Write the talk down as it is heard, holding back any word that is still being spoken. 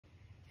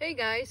Hey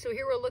guys, so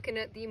here we're looking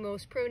at the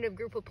most primitive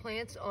group of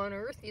plants on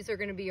earth. These are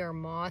going to be our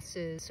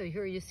mosses. So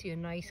here you see a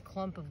nice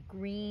clump of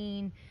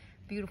green,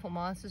 beautiful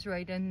mosses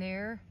right in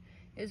there,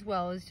 as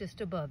well as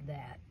just above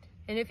that.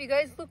 And if you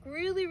guys look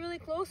really, really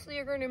closely,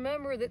 you're going to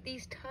remember that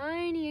these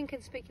tiny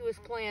inconspicuous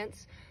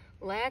plants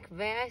lack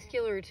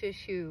vascular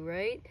tissue,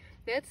 right?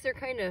 That's their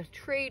kind of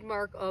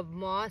trademark of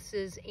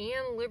mosses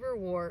and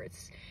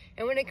liverworts.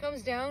 And when it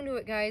comes down to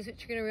it, guys, what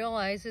you're going to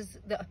realize is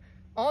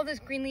all this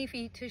green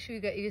leafy tissue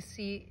that you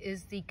see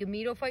is the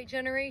gametophyte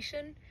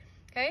generation,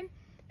 okay?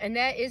 And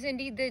that is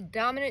indeed the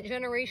dominant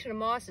generation of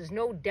mosses.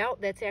 No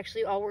doubt that's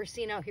actually all we're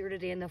seeing out here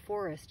today in the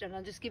forest. And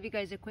I'll just give you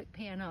guys a quick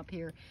pan up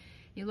here.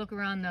 You look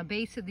around the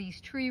base of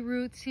these tree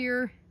roots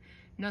here,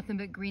 nothing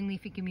but green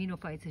leafy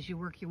gametophytes as you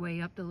work your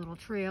way up the little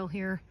trail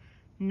here.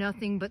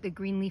 Nothing but the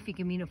green leafy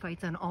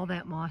gametophytes on all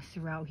that moss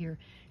throughout here,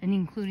 and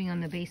including on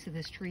the base of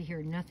this tree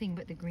here, nothing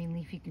but the green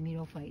leafy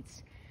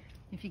gametophytes.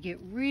 If you get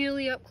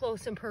really up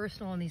close and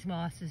personal on these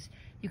mosses,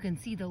 you can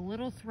see the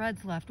little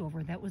threads left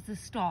over. That was the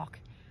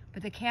stalk.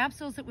 But the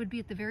capsules that would be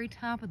at the very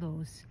top of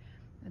those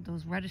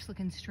reddish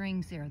looking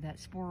strings there, that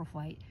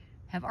sporophyte,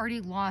 have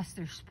already lost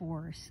their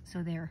spores.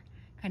 So they're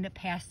kind of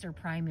past their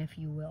prime, if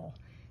you will.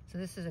 So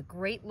this is a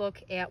great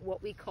look at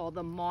what we call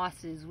the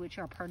mosses, which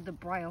are part of the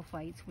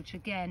bryophytes, which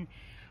again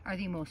are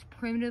the most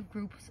primitive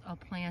groups of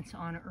plants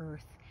on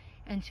Earth.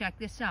 And check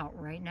this out,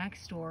 right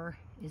next door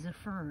is a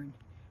fern.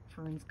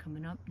 Fern's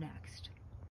coming up next.